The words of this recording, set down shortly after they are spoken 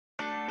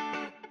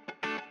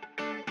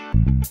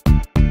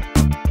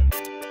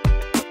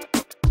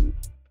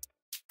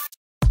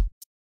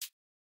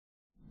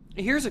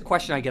Here's a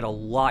question I get a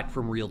lot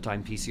from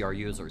real-time PCR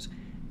users.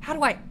 How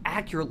do I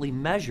accurately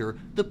measure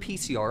the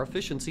PCR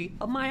efficiency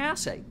of my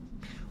assay?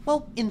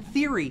 Well, in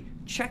theory,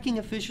 checking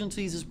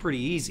efficiencies is pretty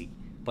easy,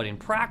 but in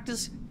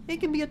practice, it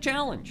can be a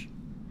challenge.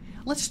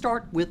 Let's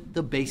start with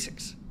the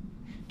basics.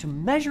 To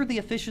measure the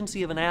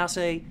efficiency of an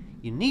assay,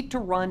 you need to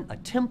run a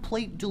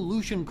template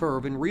dilution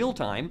curve in real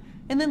time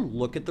and then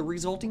look at the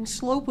resulting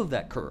slope of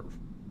that curve.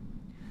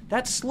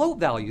 That slope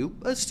value,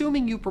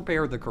 assuming you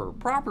prepare the curve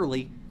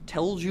properly,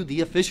 tells you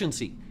the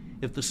efficiency.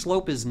 If the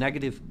slope is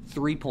negative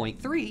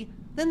 3.3,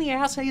 then the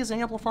assay is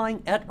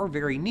amplifying at or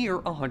very near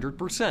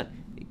 100%,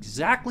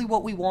 exactly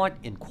what we want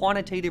in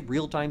quantitative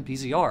real-time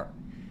PCR.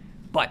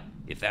 But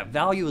if that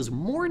value is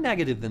more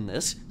negative than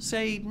this,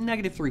 say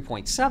negative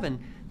 3.7,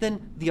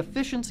 then the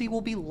efficiency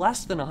will be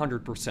less than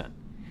 100%.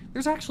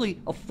 There's actually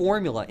a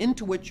formula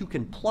into which you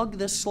can plug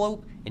this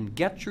slope and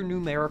get your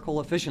numerical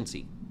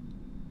efficiency.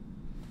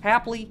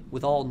 Happily,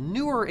 with all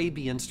newer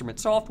AB instrument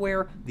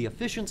software, the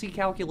efficiency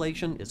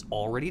calculation is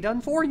already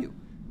done for you.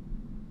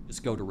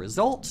 Just go to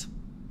Results,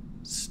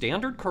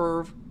 Standard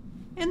Curve,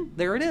 and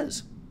there it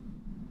is.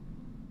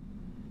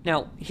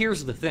 Now,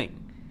 here's the thing.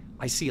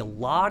 I see a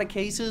lot of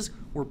cases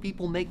where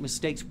people make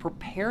mistakes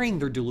preparing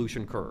their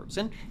dilution curves,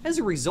 and as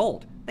a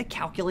result, they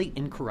calculate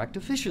incorrect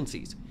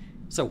efficiencies.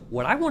 So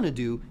what I want to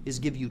do is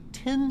give you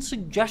 10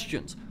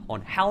 suggestions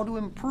on how to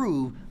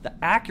improve the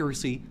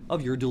accuracy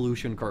of your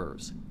dilution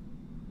curves.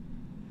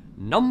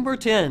 Number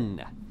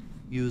 10,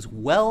 use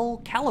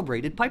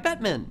well-calibrated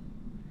pipette men.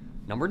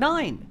 Number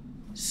 9,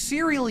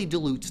 serially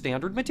dilute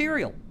standard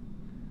material.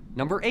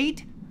 Number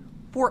 8,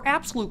 for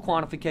absolute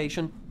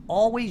quantification,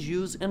 always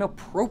use an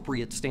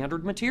appropriate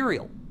standard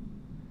material.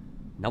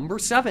 Number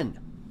 7,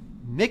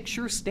 mix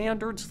your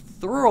standards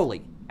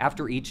thoroughly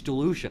after each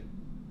dilution.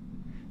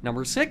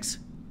 Number 6,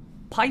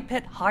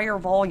 pipette higher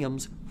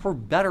volumes for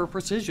better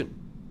precision.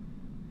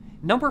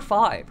 Number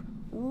 5,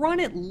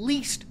 run at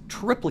least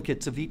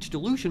triplicates of each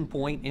dilution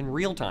point in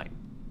real time.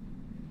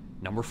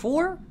 Number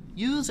 4,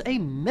 use a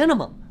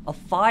minimum of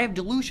 5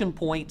 dilution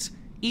points,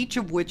 each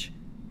of which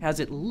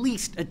has at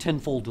least a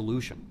tenfold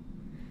dilution.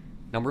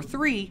 Number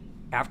 3,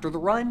 after the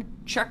run,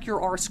 check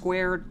your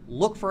R-squared,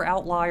 look for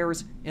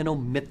outliers, and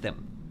omit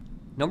them.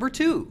 Number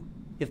 2,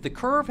 if the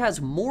curve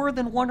has more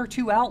than 1 or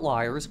 2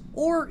 outliers,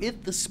 or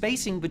if the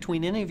spacing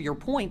between any of your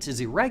points is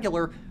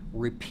irregular,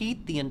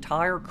 repeat the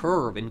entire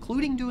curve,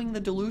 including doing the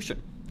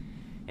dilution.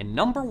 And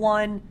number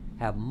 1,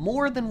 have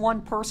more than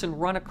one person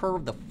run a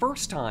curve the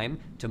first time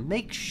to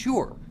make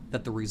sure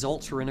that the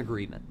results are in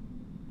agreement.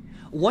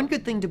 One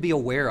good thing to be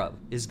aware of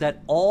is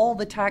that all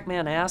the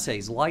TaqMan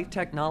assays Life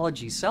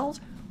Technologies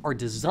sells are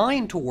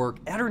designed to work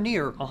at or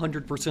near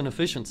 100%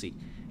 efficiency.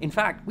 In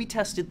fact, we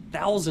tested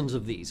thousands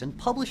of these and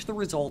published the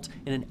results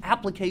in an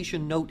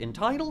application note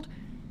entitled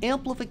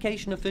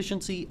Amplification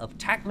Efficiency of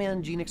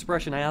TaqMan Gene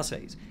Expression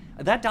Assays.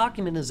 That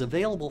document is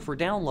available for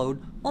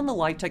download on the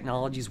Life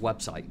Technologies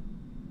website.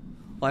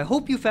 I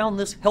hope you found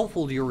this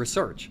helpful to your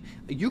research.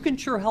 You can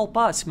sure help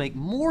us make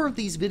more of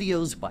these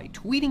videos by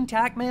tweeting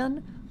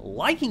TaqMan,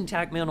 liking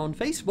TaqMan on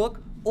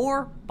Facebook,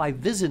 or by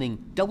visiting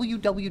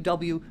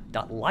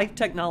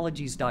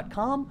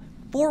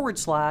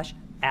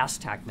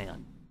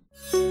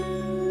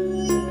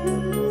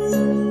www.lifetechnologies.com/AskTaqMan.